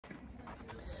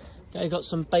Okay, got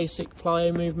some basic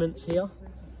plyo movements here.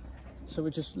 So we're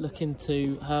just looking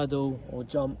to hurdle or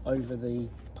jump over the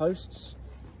posts,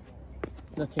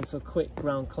 looking for quick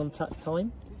ground contact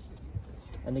time.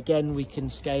 And again, we can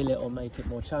scale it or make it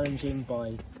more challenging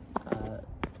by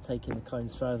taking the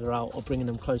cones further out or bringing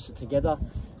them closer together.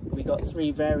 We got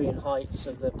 3 varying heights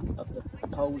of the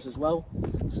poles as well.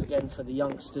 So again, for the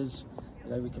youngsters,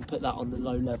 you know, we can put that on the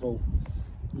low level,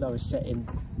 lowest setting,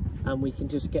 and we can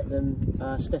just get them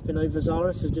stepping over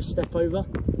Zara. So just step over.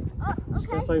 Oh, okay.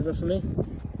 Step over for me.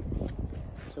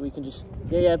 So we can just,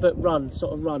 yeah, but run,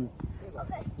 sort of run.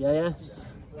 Okay. Yeah.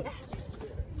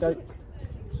 Go.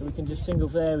 So we can just single,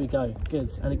 there we go, good.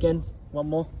 And again, one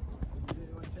more.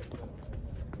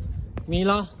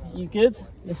 Mila, you good?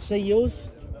 Let's see yours.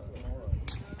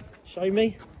 Show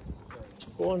me.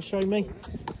 Go on, show me.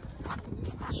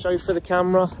 Show for the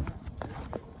camera.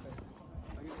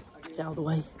 Get out of the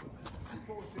way.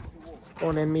 Go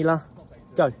on then, Mila.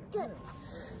 Go.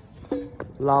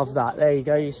 Love that. There you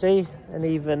go, you see? And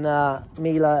even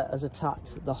Mila has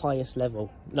attacked the highest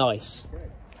level. Nice.